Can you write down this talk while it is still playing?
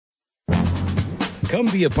Come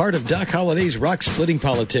be a part of Doc Holliday's Rock Splitting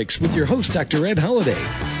Politics with your host, Dr. Ed Holliday.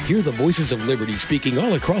 Hear the voices of liberty speaking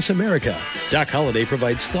all across America. Doc Holliday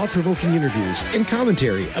provides thought-provoking interviews and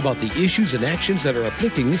commentary about the issues and actions that are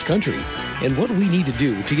afflicting this country and what we need to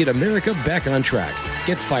do to get America back on track.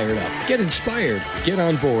 Get fired up, get inspired, get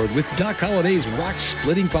on board with Doc Holliday's Rock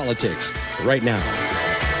Splitting Politics right now.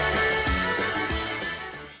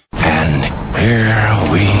 And here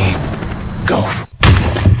we go.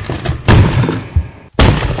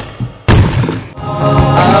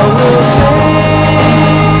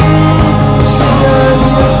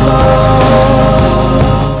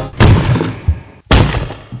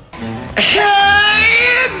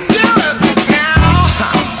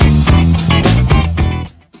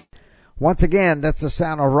 Once again, that's the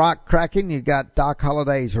sound of rock cracking. You got Doc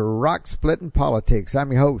Holliday's Rock Splitting Politics.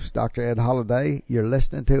 I'm your host, Dr. Ed Holliday. You're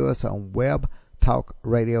listening to us on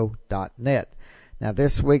webtalkradio.net. Now,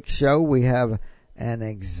 this week's show, we have an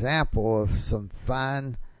example of some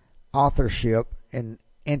fine authorship in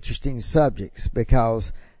interesting subjects,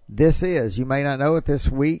 because this is, you may not know it, this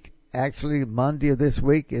week, actually Monday of this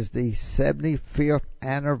week, is the 75th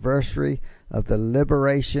anniversary of the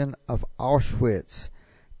liberation of Auschwitz,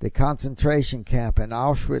 the concentration camp in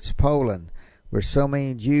Auschwitz, Poland, where so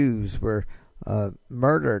many Jews were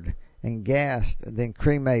murdered and gassed and then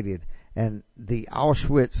cremated. And the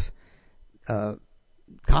Auschwitz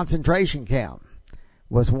concentration camp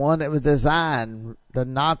was one that was designed, the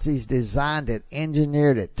Nazis designed it,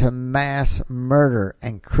 engineered it to mass murder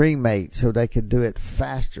and cremate so they could do it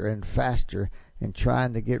faster and faster in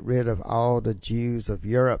trying to get rid of all the Jews of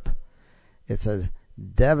Europe. It's a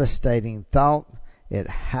devastating thought. It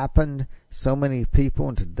happened. So many people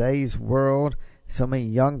in today's world, so many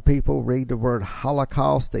young people read the word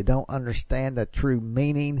Holocaust. They don't understand the true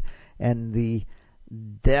meaning and the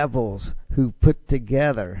devils who put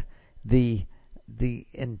together the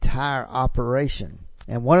entire operation.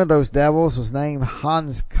 And one of those devils was named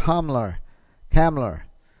Hans Kammler,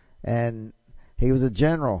 and he was a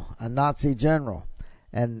general, a Nazi general.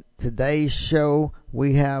 And today's show,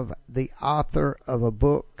 we have the author of a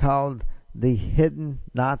book called The Hidden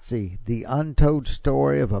Nazi, The Untold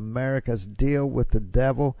Story of America's Deal with the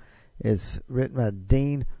Devil. Is written by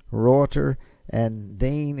Dean Reuter, and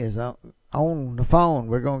Dean is on the phone.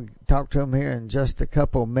 We're going to talk to him here in just a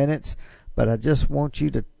couple of minutes, but I just want you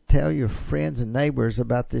to tell your friends and neighbors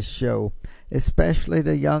about this show, especially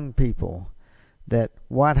the young people, that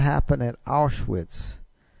what happened at Auschwitz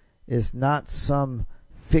is not some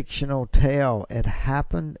fictional tale. It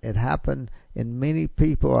happened, and many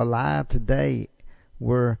people alive today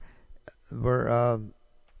were traumatized.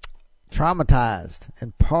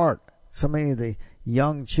 In part, so many of the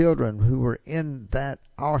young children who were in that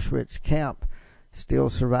Auschwitz camp still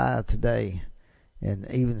survive today, and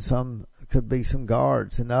even some could be some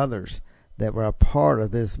guards and others that were a part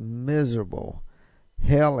of this miserable,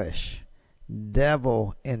 hellish,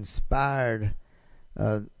 devil-inspired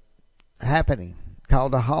happening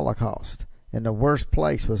called the Holocaust. And the worst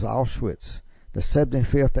place was Auschwitz, the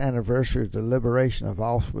 75th anniversary of the liberation of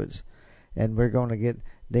Auschwitz. And we're going to get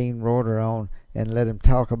Dean Reuter on and let him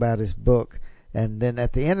talk about his book. And then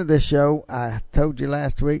at the end of this show, I told you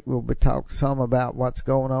last week, we'll be talking some about what's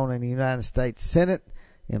going on in the United States Senate.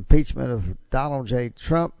 Impeachment of Donald J.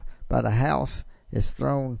 Trump by the House has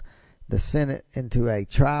thrown the Senate into a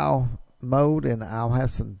trial mode, and I'll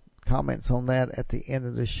have some comments on that at the end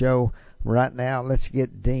of the show. Right now, let's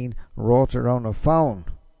get Dean Reuter on the phone.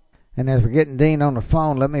 And as we're getting Dean on the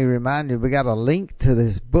phone, let me remind you, we got a link to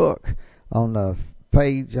this book on the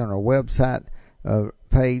page on our website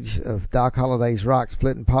page of Doc Holliday's Rock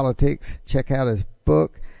Splitting Politics. Check out his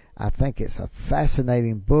book. I think it's a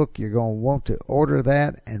fascinating book. You're going to want to order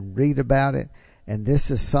that and read about it. And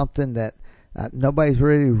this is something that nobody's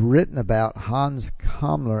really written about, Hans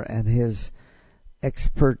Kammler and his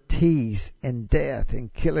expertise in death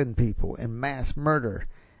and killing people and mass murder.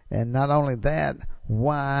 And not only that,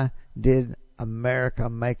 why did America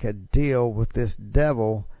make a deal with this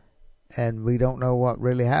devil and we don't know what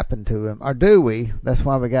really happened to him? Or do we? That's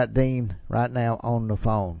why we got Dean right now on the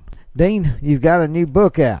phone. Dean, you've got a new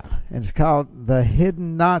book out, and it's called The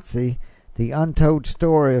Hidden Nazi, The Untold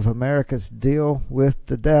Story of America's Deal with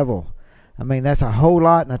the Devil. I mean, that's a whole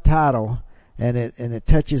lot in a title, and it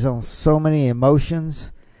touches on so many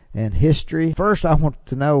emotions and history. First, I want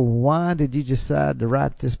to know, why did you decide to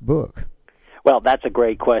write this book? Well, that's a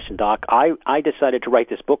great question, Doc. I decided to write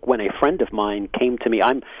this book when a friend of mine came to me.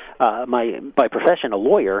 I'm by profession a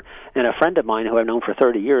lawyer, and a friend of mine who I've known for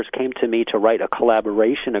 30 years came to me to write a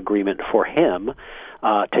collaboration agreement for him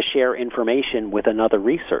to share information with another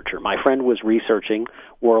researcher. My friend was researching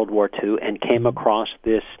World War II and came across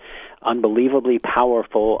this unbelievably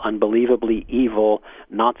powerful, unbelievably evil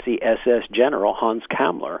Nazi SS general, Hans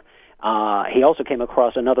Kammler. He also came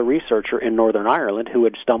across another researcher in Northern Ireland who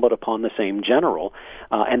had stumbled upon the same general,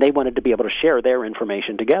 and they wanted to be able to share their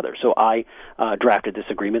information together. So I drafted this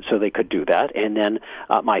agreement so they could do that, and then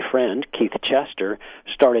my friend, Keith Chester,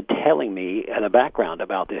 started telling me the background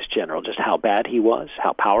about this general, just how bad he was,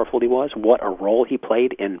 how powerful he was, what a role he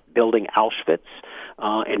played in building Auschwitz,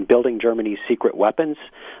 and building Germany's secret weapons,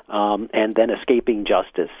 and then escaping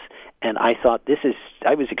justice. And I thought,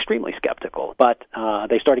 I was extremely skeptical, but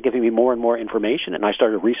they started giving me more and more information, and I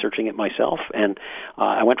started researching it myself, and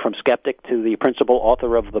I went from skeptic to the principal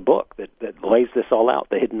author of the book that lays this all out,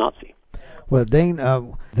 The Hidden Nazi. Well, Dean,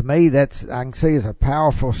 to me, that's, I can see, is a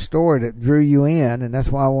powerful story that drew you in, and that's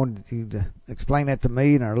why I wanted you to explain that to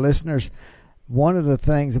me and our listeners. One of the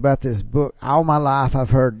things about this book, all my life I've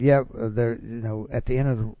heard, there, at the end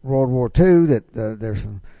of World War II, that there's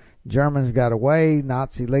some Germans got away,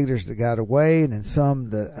 Nazi leaders that got away, and then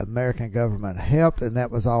some the American government helped, and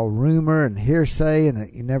that was all rumor and hearsay,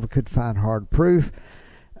 and you never could find hard proof.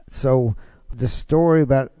 So the story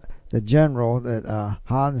about the general, that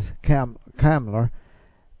Hans Kammler,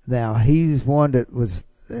 now he's one that was,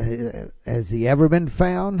 has he ever been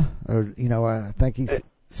found? Or, I think he's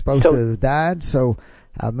supposed to have died. So,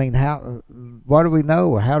 I mean, what do we know,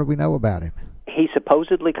 or how do we know about him? He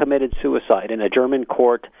supposedly committed suicide, and a German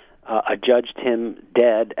court adjudged him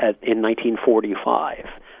dead in 1945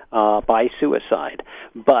 by suicide.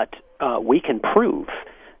 But we can prove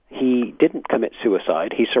he didn't commit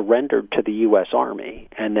suicide. He surrendered to the U.S. Army,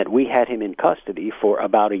 and that we had him in custody for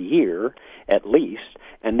about a year at least,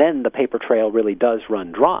 and then the paper trail really does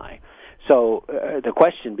run dry. So the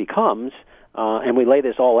question becomes, and we lay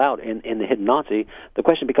this all out in The Hidden Nazi, the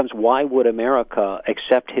question becomes, why would America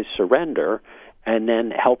accept his surrender and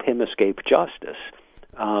then help him escape justice?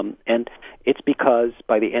 And it's because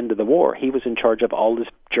by the end of the war, he was in charge of all of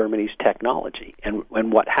Germany's technology. And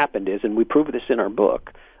what happened is, and we prove this in our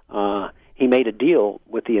book, he made a deal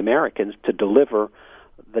with the Americans to deliver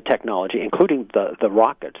the technology, including the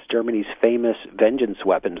rockets, Germany's famous Vengeance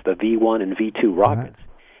weapons, the V-1 and V-2 rockets. Right.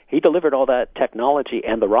 He delivered all that technology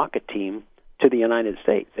and the rocket team to the United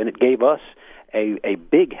States, and it gave us a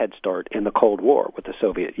big head start in the Cold War with the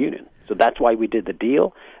Soviet Union. So that's why we did the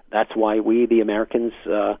deal. That's why we, the Americans,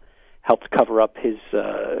 helped cover up his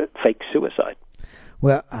fake suicide.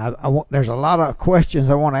 Well, there's a lot of questions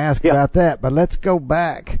I want to ask about that, but let's go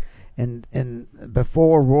back and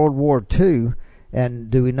before World War II, and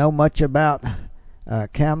do we know much about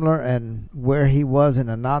Kammler and where he was in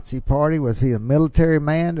the Nazi Party? Was he a military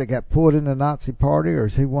man that got pulled in the Nazi Party, or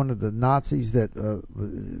is he one of the Nazis that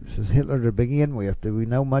was Hitler to begin with? Do we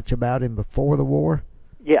know much about him before the war?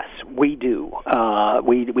 Yes, we do.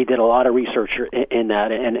 We did a lot of research in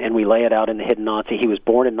that, and we lay it out in The Hidden Nazi. He was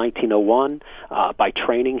born in 1901. By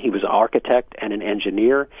training, he was an architect and an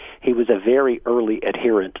engineer. He was a very early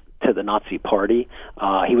adherent to the Nazi Party.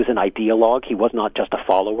 He was an ideologue. He was not just a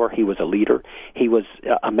follower. He was a leader. He was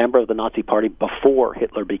a member of the Nazi Party before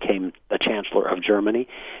Hitler became the Chancellor of Germany.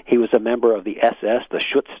 He was a member of the SS, the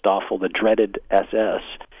Schutzstaffel, the dreaded SS.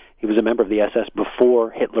 He was a member of the SS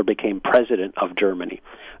before Hitler became president of Germany.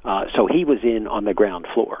 So he was in on the ground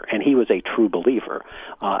floor, and he was a true believer.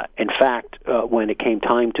 In fact, when it came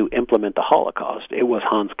time to implement the Holocaust, it was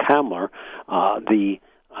Hans Kammler, the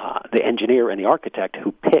engineer and the architect,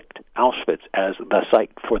 who picked Auschwitz as the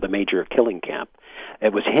site for the major killing camp.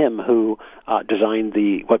 It was him who designed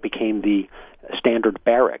what became the standard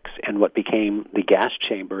barracks and what became the gas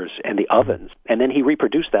chambers and the ovens. And then he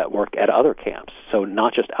reproduced that work at other camps, so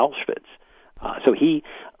not just Auschwitz. So he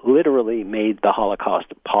literally made the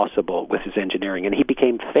Holocaust possible with his engineering, and he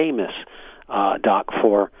became famous, Doc,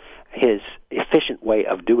 for his efficient way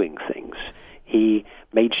of doing things. He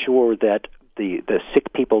made sure that the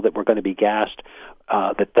sick people that were going to be gassed,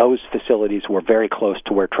 that those facilities were very close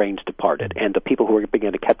to where trains departed, and the people who were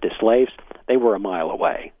being kept as slaves, they were a mile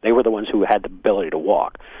away. They were the ones who had the ability to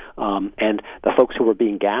walk. And the folks who were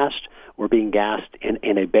being gassed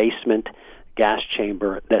in a basement gas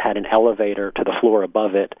chamber that had an elevator to the floor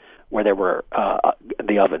above it where there were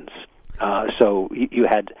the ovens. So you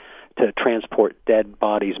had to transport dead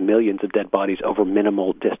bodies, millions of dead bodies, over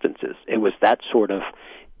minimal distances. It was that sort of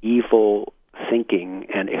evil thinking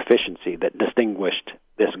and efficiency that distinguished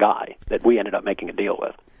this guy that we ended up making a deal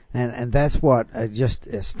with. And that's what just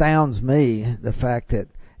astounds me, the fact that,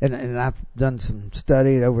 and I've done some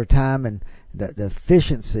study over time, and the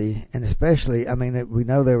efficiency, and especially, I mean, we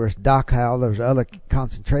know there was Dachau, there was other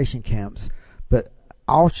concentration camps, but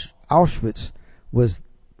Auschwitz was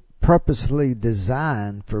purposely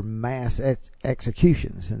designed for mass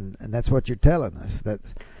executions, and that's what you're telling us.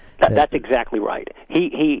 That's exactly right.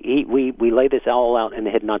 We lay this all out in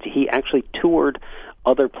the Hidden Nazi. He actually toured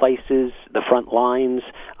other places, the front lines,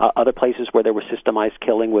 other places where there was systemized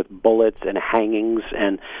killing with bullets and hangings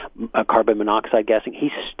and carbon monoxide gassing. He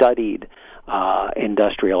studied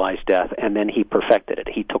industrialized death, and then he perfected it.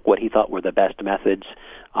 He took what he thought were the best methods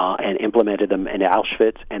and implemented them in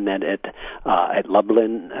Auschwitz, and then at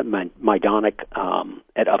Lublin, Majdanek,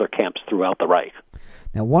 at other camps throughout the Reich.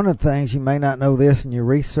 Now, one of the things, you may not know this in your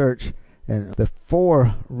research, and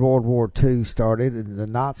before World War II started, and the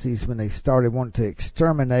Nazis, when they started wanting to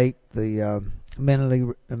exterminate the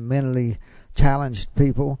mentally challenged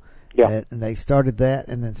people, and they started that,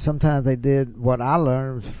 and then sometimes they did what I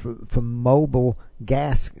learned from mobile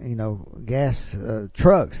gas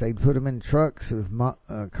trucks. They'd put them in trucks with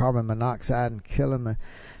carbon monoxide and kill them.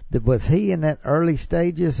 Was he in that early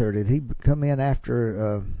stages, or did he come in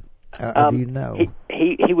after? Do you know?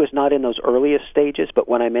 He was not in those earliest stages, but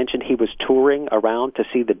when I mentioned he was touring around to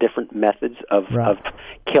see the different methods of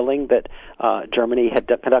killing that Germany had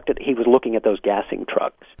conducted, he was looking at those gassing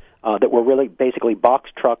trucks that were really basically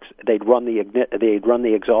box trucks. They'd run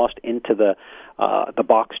the exhaust into the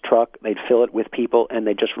box truck. They'd fill it with people, and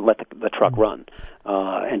they'd just let the truck run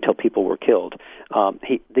until people were killed.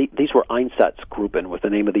 These were Einsatzgruppen, was the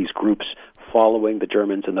name of these groups, following the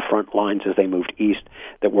Germans in the front lines as they moved east,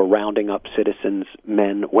 that were rounding up citizens,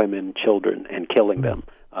 men, women, children, and killing them,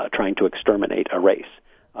 trying to exterminate a race.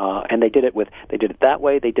 And they did it that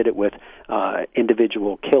way. They did it with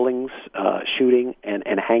individual killings, shooting,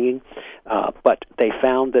 and hanging. But they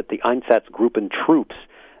found that the Einsatzgruppen troops,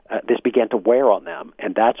 this began to wear on them,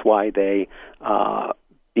 and that's why they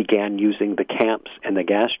began using the camps and the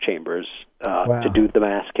gas chambers to do the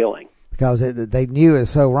mass killing. Because they knew it was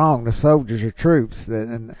so wrong, the soldiers or troops,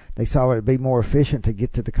 and they saw it would be more efficient to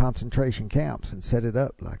get to the concentration camps and set it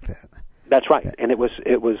up like that. That's right, and it was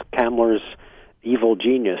Kammler's evil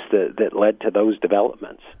genius that led to those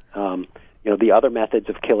developments. The other methods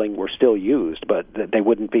of killing were still used, but they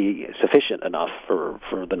wouldn't be sufficient enough for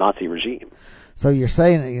the Nazi regime. So you're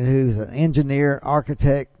saying that he was an engineer,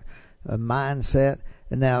 architect, a mindset,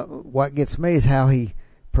 and now what gets me is how he,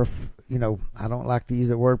 I don't like to use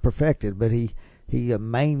the word perfected, but he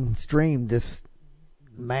mainstreamed this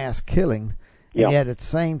mass killing, and yet at the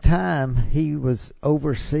same time he was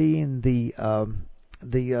overseeing the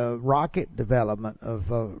rocket development of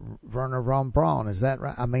Werner von Braun. Is that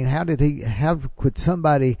right? I mean, how could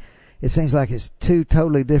somebody? It seems like it's two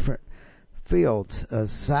totally different fields: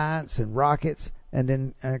 science and rockets, and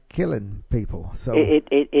then killing people. So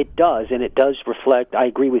it does, and it does reflect. I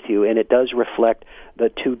agree with you, and it does reflect the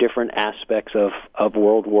two different aspects of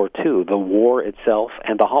World War II: the war itself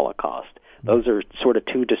and the Holocaust. Those are sort of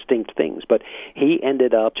two distinct things, but he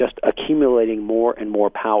ended up just accumulating more and more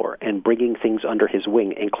power and bringing things under his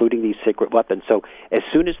wing, including these secret weapons. So as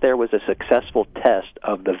soon as there was a successful test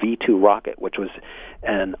of the V-2 rocket, which was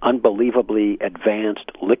an unbelievably advanced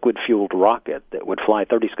liquid-fueled rocket that would fly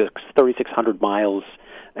 3,600 miles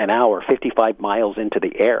an hour, 55 miles into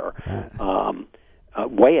the air,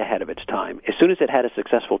 way ahead of its time. As soon as it had a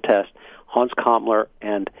successful test, Hans Kammler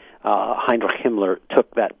and Heinrich Himmler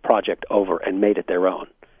took that project over and made it their own.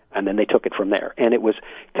 And then they took it from there. And it was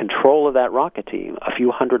control of that rocket team, a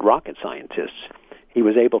few hundred rocket scientists. He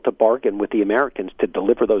was able to bargain with the Americans to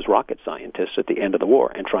deliver those rocket scientists at the end of the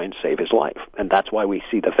war and try and save his life. And that's why we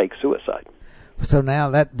see the fake suicide. So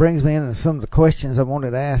now that brings me into some of the questions I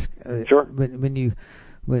wanted to ask. Sure.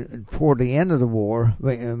 When toward the end of the war,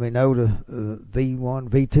 we know the V1,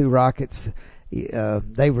 V2 rockets,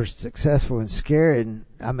 they were successful in scaring.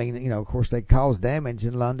 I mean, of course, they caused damage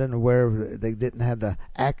in London or wherever they didn't have the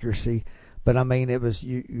accuracy. But I mean, it was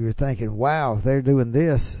you were thinking, wow, if they're doing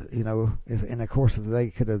this, and of course, if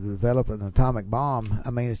they could have developed an atomic bomb.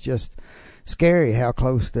 I mean, it's just scary how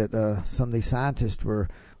close that some of these scientists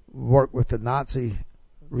work with the Nazi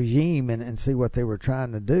regime and see what they were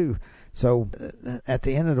trying to do. So at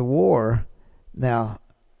the end of the war, now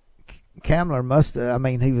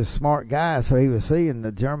Kammler he was a smart guy, so he was seeing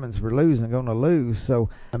the Germans were going to lose. So,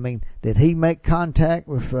 I mean, did he make contact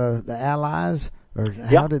with the Allies, or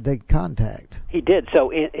how did they contact? He did.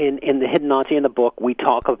 So in the Hidden Nazi in the book, we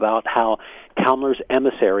talk about how Kammler's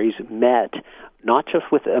emissaries met not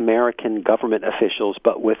just with American government officials,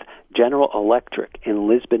 but with General Electric in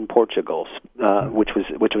Lisbon, Portugal, which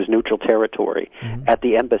was neutral territory, at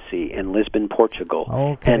the embassy in Lisbon, Portugal.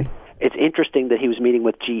 Okay. And it's interesting that he was meeting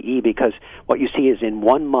with GE, because what you see is in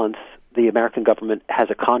 1 month, the American government has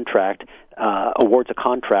a contract, awards a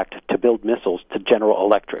contract to build missiles to General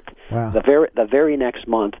Electric. Wow. The very next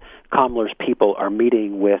month, Kammler's people are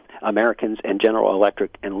meeting with Americans and General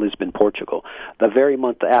Electric in Lisbon, Portugal. The very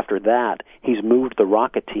month after that, he's moved the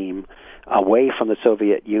rocket team away from the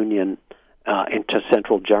Soviet Union into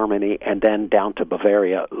central Germany and then down to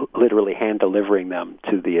Bavaria, literally hand-delivering them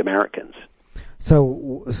to the Americans.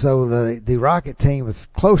 So the rocket team was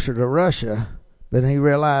closer to Russia, but he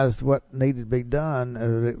realized what needed to be done.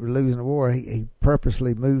 Losing the war, he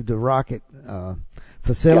purposely moved the rocket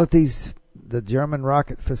facilities, the German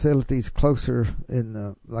rocket facilities, closer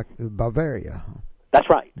in Bavaria. That's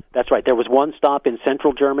right. There was one stop in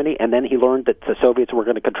central Germany, and then he learned that the Soviets were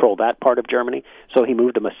going to control that part of Germany, so he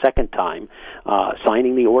moved them a second time,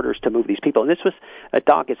 signing the orders to move these people. And this was,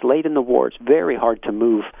 Doc, it's late in the war. It's very hard to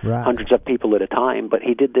move hundreds of people at a time, but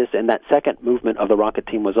he did this, and that second movement of the rocket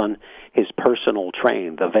team was on his personal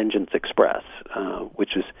train, the Vengeance Express,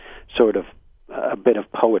 which was sort of a bit of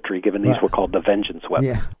poetry, given these were called the Vengeance weapons.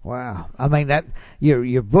 Yeah, wow. I mean, that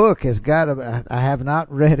your book has got to. I have not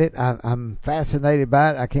read it. I'm fascinated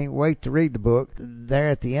by it. I can't wait to read the book. There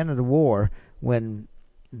at the end of the war, when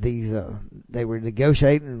these they were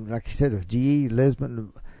negotiating, like you said, with GE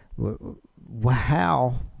Lisbon.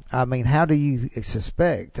 How do you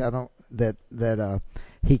suspect? That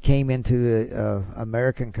he came into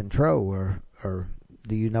American control, or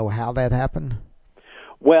do you know how that happened?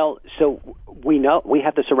 Well, so we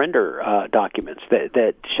have the surrender documents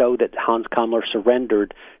that show that Hans Kammler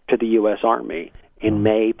surrendered to the U.S. Army in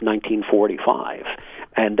May 1945,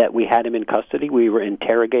 and that we had him in custody. We were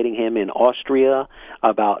interrogating him in Austria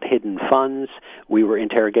about hidden funds. We were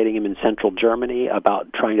interrogating him in central Germany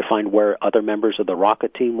about trying to find where other members of the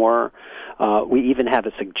rocket team were. We even have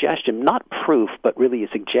a suggestion, not proof, but really a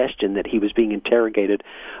suggestion that he was being interrogated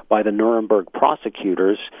by the Nuremberg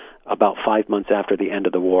prosecutors about 5 months after the end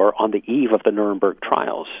of the war, on the eve of the Nuremberg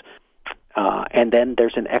trials. And then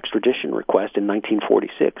there's an extradition request in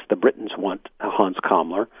 1946. The Britons want Hans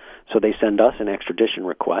Kammler, so they send us an extradition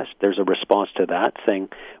request. There's a response to that saying,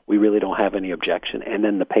 we really don't have any objection. And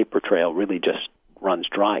then the paper trail really just runs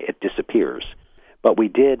dry. It disappears. But we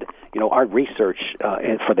did, our research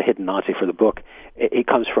for the Hidden Nazi, for the book, it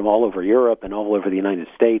comes from all over Europe and all over the United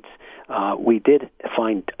States. We did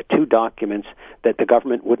find two documents that the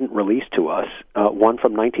government wouldn't release to us, one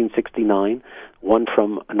from 1969, one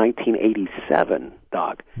from 1987,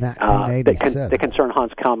 Doc, 1987. That concern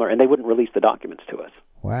Hans Kammler, and they wouldn't release the documents to us.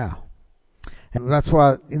 Wow. And that's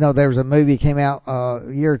why, there was a movie came out a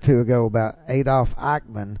year or two ago about Adolf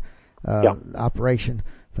Eichmann, Operation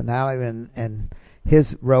Finale, and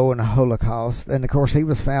his role in the Holocaust. And, of course, he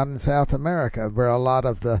was found in South America, where a lot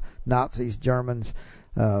of the Nazis, Germans,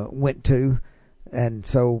 went to. And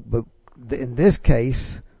so, but in this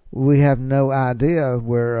case, we have no idea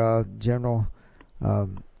where General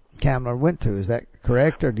Kammler went to. Is that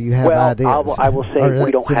correct, or do you have ideas? I will say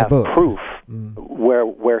we don't have proof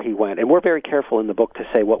where he went, and we're very careful in the book to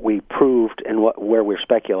say what we proved and where we're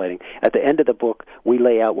speculating. At the end of the book, we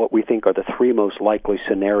lay out what we think are the three most likely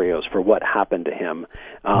scenarios for what happened to him,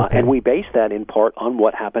 and we base that in part on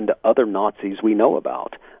what happened to other Nazis we know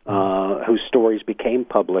about, whose stories became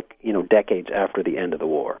public, decades after the end of the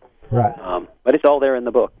war. Right. But it's all there in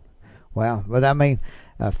the book. Wow. But I mean,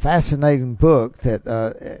 a fascinating book that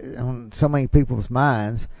on so many people's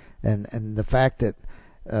minds, and the fact that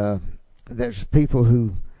there's people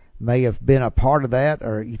who may have been a part of that,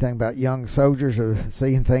 or you think about young soldiers who are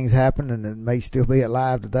seeing things happen and it may still be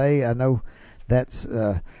alive today. I know that's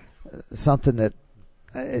something that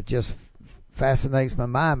it just fascinates my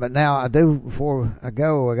mind. But now before I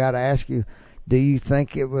go, I got to ask you, do you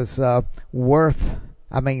think it was worth,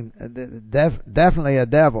 definitely a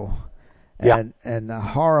devil and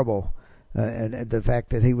horrible, and the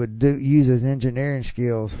fact that he would use his engineering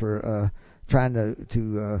skills for trying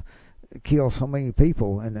to kill so many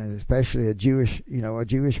people, and especially a Jewish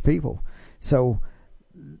people. So,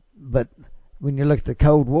 but when you look at the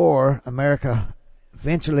Cold War, America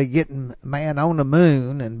eventually getting man on the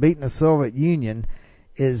moon and beating the Soviet Union,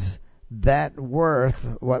 is that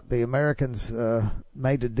worth what the Americans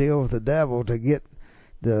made to deal with the devil to get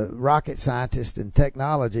the rocket scientists and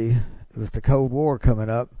technology with the Cold War coming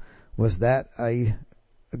up? Was that a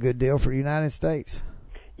good deal for the United States?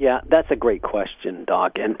 Yeah, that's a great question,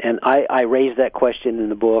 Doc, and I raised that question in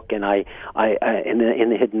the book, and I in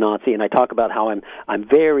the Hidden Nazi, and I talk about how I'm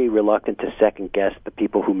very reluctant to second guess the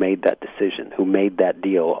people who made that decision, who made that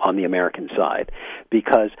deal on the American side,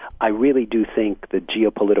 because I really do think the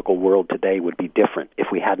geopolitical world today would be different if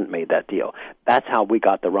we hadn't made that deal. That's how we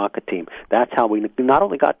got the rocket team. That's how we not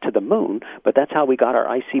only got to the moon, but that's how we got our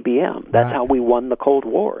ICBM. That's how we won the Cold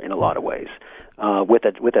War in a lot of ways. With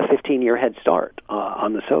a 15-year head start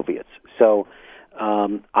on the Soviets. So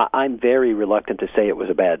I'm very reluctant to say it was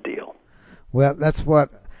a bad deal. Well, that's what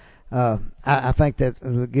I think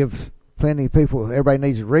that gives plenty of people. Everybody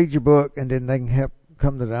needs to read your book, and then they can help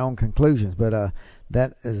come to their own conclusions. But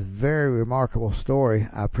that is a very remarkable story.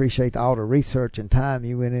 I appreciate all the research and time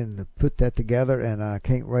you went in to put that together, and I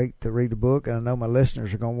can't wait to read the book. And I know my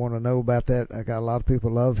listeners are going to want to know about that. I got a lot of people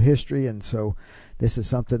who love history, and so this is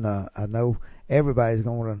something I know everybody's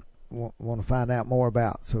going to want to find out more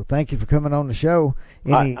about. So thank you for coming on the show.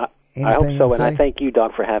 I hope so, and I thank you,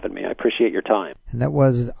 Doc, for having me. I appreciate your time. And that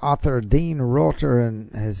was author Dean Reuter, and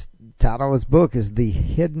his title of his book is The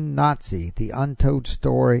Hidden Nazi, The Untold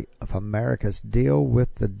Story of America's Deal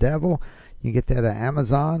with the Devil. You get that at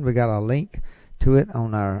Amazon. We got a link to it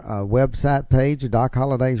on our website page, Doc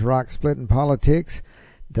Holliday's Rock Splitting Politics,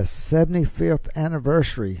 the 75th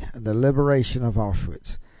anniversary of the liberation of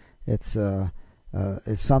Auschwitz. It's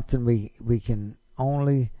something we can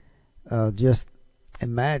only just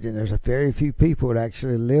imagine. There's a very few people that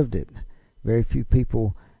actually lived it. Very few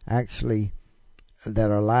people actually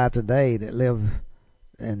that are alive today that live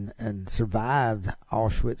and survived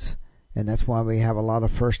Auschwitz, and that's why we have a lot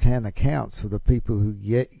of first-hand accounts of the people who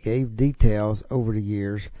gave details over the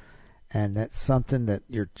years. And that's something that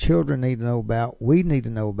your children need to know about. We need to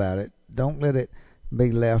know about it. Don't let it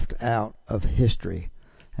be left out of history.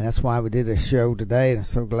 And that's why we did a show today, and I'm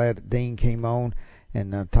so glad that Dean came on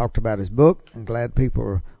and talked about his book. I'm glad people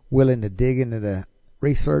are willing to dig into the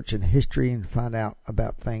research and history and find out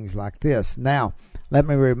about things like this. Now, let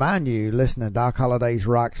me remind you, listen to Doc Holliday's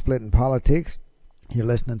Rock Splitting Politics. You're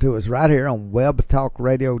listening to us right here on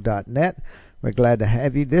webtalkradio.net. We're glad to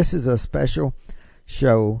have you. This is a special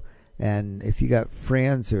show, and if you got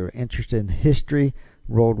friends who are interested in history,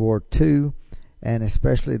 World War II, and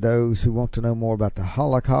especially those who want to know more about the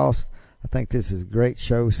Holocaust, I think this is a great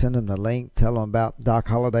show. Send them the link. Tell them about Doc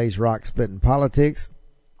Holliday's Rock Splitting Politics.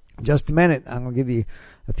 In just a minute, I'm going to give you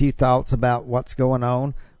a few thoughts about what's going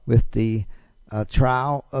on with the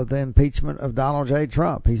trial of the impeachment of Donald J.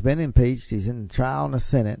 Trump. He's been impeached. He's in trial in the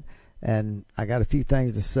Senate, and I got a few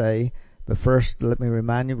things to say. But first, let me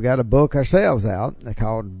remind you, we got a book ourselves out. They're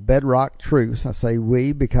called Bedrock Truths. I say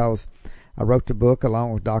we because I wrote the book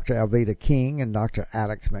along with Dr. Alveda King and Dr.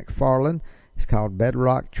 Alex McFarland. It's called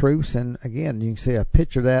Bedrock Truths. And again, you can see a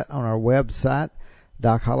picture of that on our website,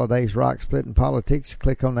 Doc Holliday's Rock Splitting Politics. You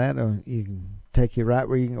click on that, and you can take you right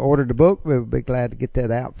where you can order the book. We'll be glad to get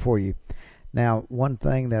that out for you. Now, one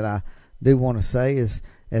thing that I do want to say is,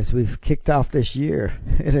 as we've kicked off this year,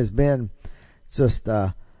 it has been just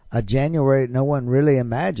a January no one really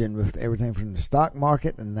imagined, with everything from the stock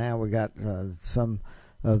market, and now we got some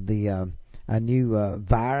of the a new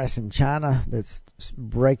virus in China that's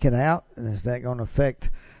breaking out. And is that going to affect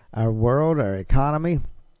our world, our economy?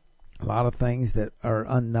 A lot of things that are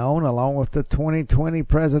unknown, along with the 2020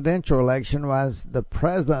 presidential election, was the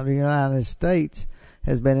president of the United States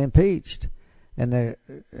has been impeached, and they're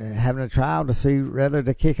having a trial to see whether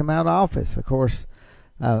to kick him out of office. Of course,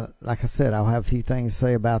 like I said, I'll have a few things to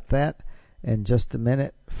say about that in just a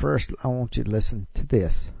minute. First, I want you to listen to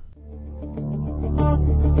this.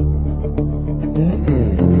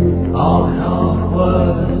 All in all, it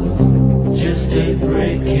was just a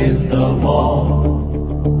break in the wall.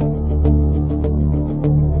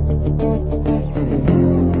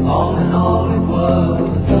 All in all, it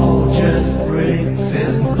was all just breaks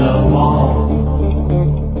in the wall.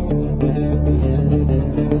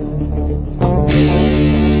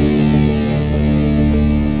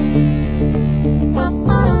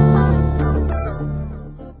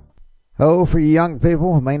 Oh, for you young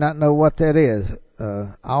people who may not know what that is,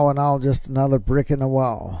 all in all, just another brick in the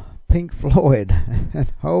wall. Pink Floyd, an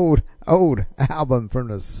old album from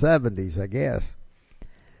the 70s, I guess.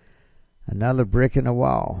 Another brick in the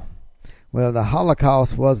wall. Well, the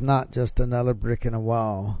Holocaust was not just another brick in the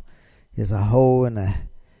wall. It's a hole in the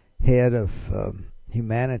head of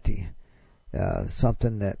humanity.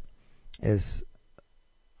 Something that is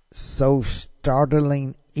so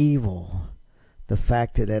startling evil. The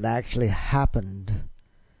fact that it actually happened,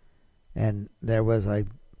 and there was a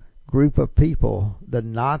group of people, the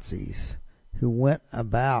Nazis, who went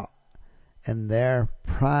about and their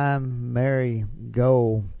primary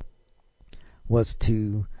goal was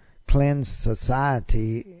to cleanse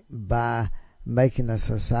society by making a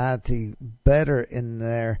society better. In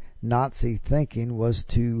their Nazi thinking was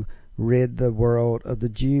to rid the world of the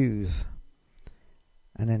Jews,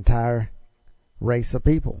 an entire race of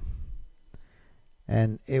people.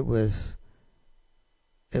 And it was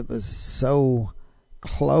so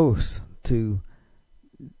close to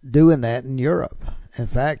doing that in Europe. In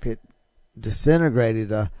fact, it disintegrated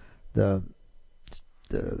the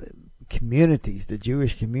communities, the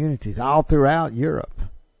Jewish communities, all throughout Europe.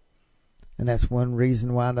 And that's one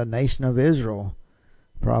reason why the nation of Israel,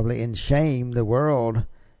 probably in shame, the world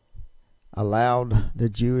allowed the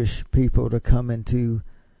Jewish people to come into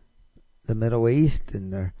the Middle East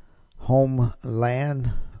and their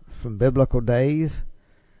homeland from biblical days.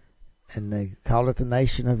 And they call it the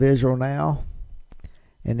nation of Israel now.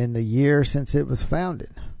 And in the year since it was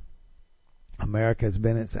founded, America has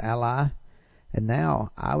been its ally. And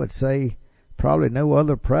now, I would say, probably no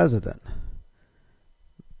other president,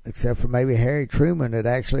 except for maybe Harry Truman, that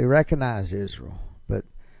actually recognized Israel. But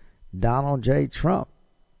Donald J. Trump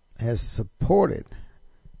has supported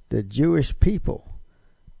the Jewish people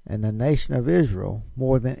and the nation of Israel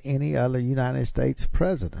more than any other United States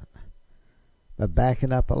president, by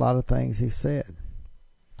backing up a lot of things he said.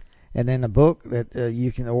 And in a book that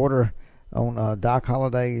you can order on Doc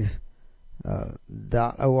Holliday's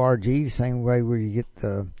 .org, the same way where you get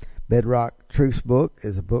the Bedrock Truths book,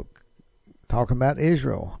 is a book talking about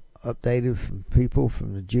Israel, updated from people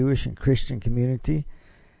from the Jewish and Christian community.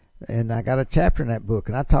 And I got a chapter in that book,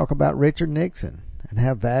 and I talk about Richard Nixon and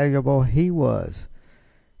how valuable he was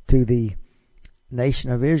to the nation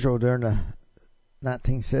of Israel during the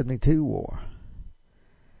 1972 war.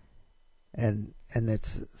 And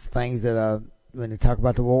it's things that when you talk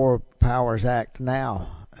about the War Powers Act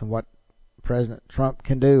now and what President Trump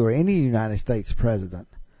can do, or any United States president,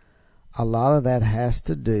 a lot of that has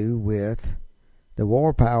to do with the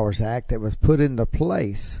War Powers Act that was put into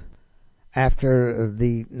place after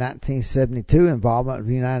the 1972 involvement of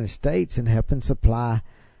the United States in helping supply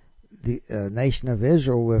the nation of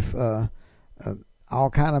Israel with all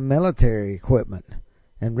kind of military equipment.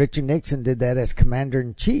 And Richard Nixon did that as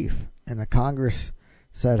commander-in-chief, and the Congress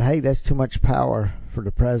said, hey, that's too much power for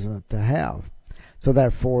the president to have. So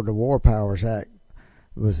therefore, the War Powers Act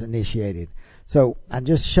was initiated. So I'm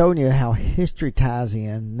just showing you how history ties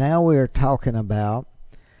in. Now we are talking about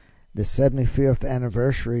the 75th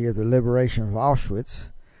anniversary of the liberation of Auschwitz.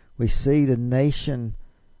 We see the nation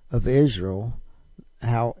of Israel,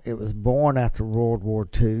 how it was born after World War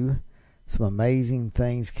II. Some amazing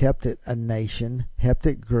things kept it a nation, helped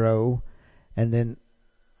it grow, and then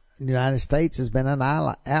the United States has been an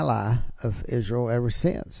ally of Israel ever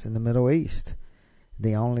since in the Middle East.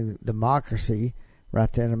 The only democracy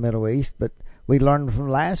right there in the Middle East. But we learned from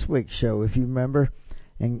last week's show, if you remember,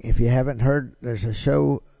 and if you haven't heard, there's a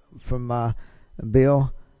show from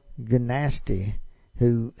Bill Gnasty,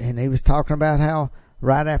 and he was talking about how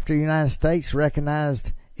right after the United States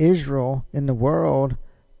recognized Israel in the world,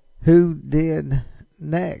 who did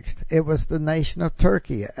next? It was the nation of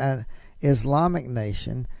Turkey, an Islamic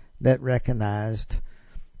nation that recognized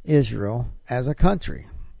Israel as a country.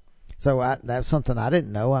 So that's something I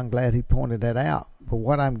didn't know. I'm glad he pointed that out. But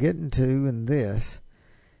what I'm getting to in this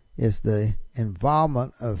is the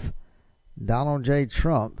involvement of Donald J.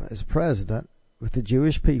 Trump as president with the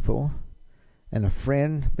Jewish people, and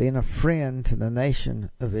being a friend to the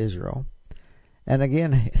nation of Israel. And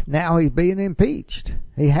again, now he's being impeached.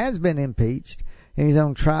 He has been impeached, and he's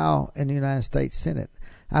on trial in the United States Senate.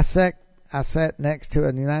 I sat next to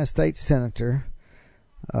a United States senator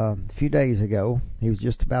a few days ago. He was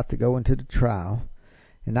just about to go into the trial,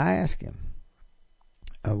 and I asked him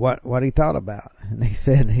what he thought about, and he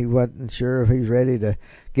said he wasn't sure if he's ready to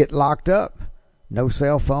get locked up. No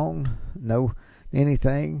cell phone, no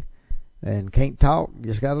anything, and can't talk.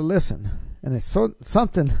 Just got to listen. And it's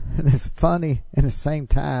something that's funny and at the same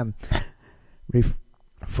time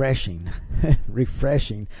refreshing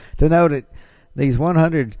to know that these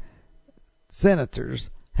 100 senators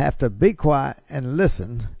have to be quiet and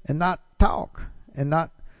listen and not talk and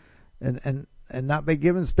not be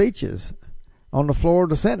giving speeches on the floor of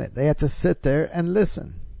the Senate. They have to sit there and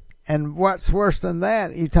listen. And what's worse than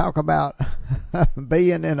that, you talk about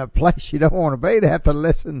being in a place you don't want to be, to have to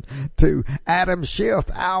listen to Adam Schiff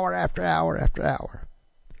hour after hour after hour.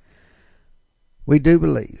 We do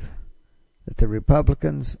believe that the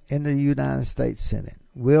Republicans in the United States Senate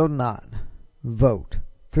will not vote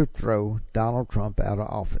to throw Donald Trump out of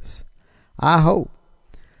office. I hope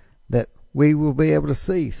that we will be able to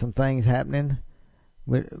see some things happening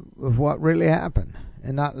with what really happened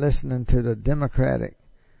and not listening to the Democratic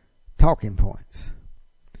talking points.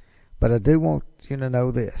 But I do want you to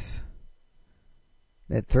know this,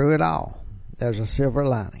 that through it all, there's a silver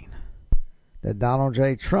lining. That Donald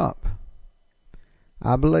J. Trump,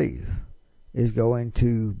 I believe, is going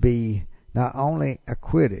to be not only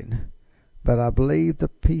acquitted, but I believe the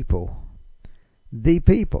people,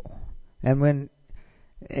 and when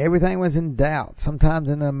everything was in doubt, sometimes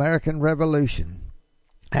in the American Revolution,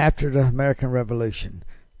 after the American Revolution,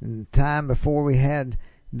 in the time before we had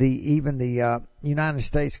the United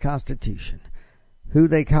States Constitution, who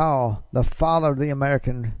they call the father of the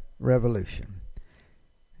American Revolution.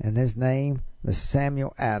 And his name was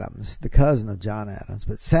Samuel Adams, the cousin of John Adams.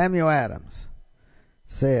 But Samuel Adams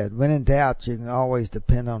said, when in doubt, you can always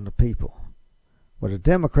depend on the people. Well, the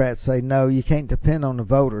Democrats say, no, you can't depend on the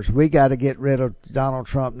voters. We got to get rid of Donald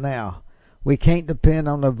Trump now. We can't depend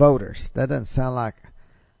on the voters. That doesn't sound like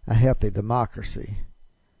a healthy democracy.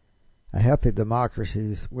 A healthy democracy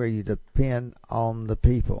is where you depend on the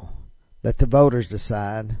people. Let the voters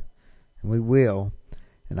decide, and we will.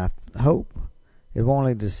 And I hope it won't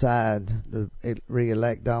only decide to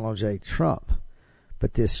re-elect Donald J. Trump,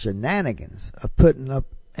 but this shenanigans of putting up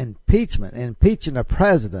impeachment and impeaching a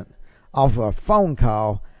president off of a phone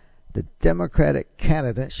call, the Democratic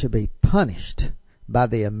candidate should be punished by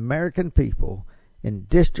the American people in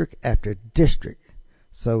district after district,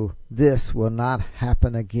 so this will not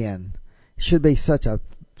happen again. It should be such a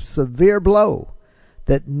severe blow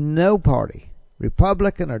that no party,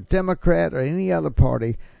 Republican or Democrat or any other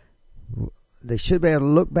party, they should be able to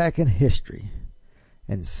look back in history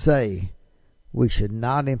and say we should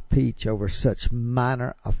not impeach over such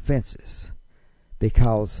minor offenses,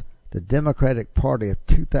 because the Democratic Party of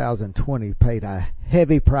 2020 paid a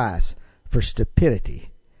heavy price for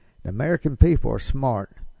stupidity. The American people are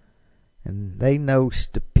smart, and they know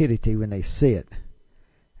stupidity when they see it.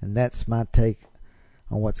 And that's my take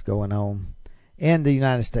on what's going on in the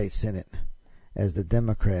United States Senate as the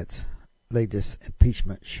Democrats lead this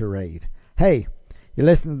impeachment charade. Hey, you're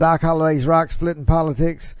listening to Doc Holliday's Rock Splitting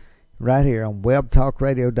Politics right here on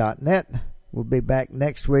webtalkradio.net. We'll be back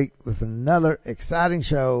next week with another exciting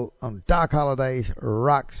show on Doc Holliday's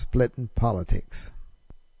Rock Splitting Politics.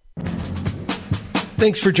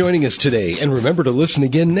 Thanks for joining us today, and remember to listen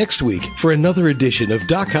again next week for another edition of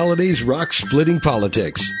Doc Holliday's Rock Splitting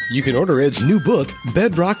Politics. You can order Ed's new book,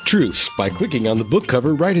 Bedrock Truths, by clicking on the book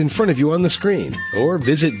cover right in front of you on the screen, or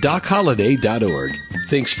visit DocHolliday.org.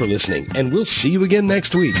 Thanks for listening, and we'll see you again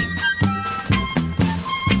next week.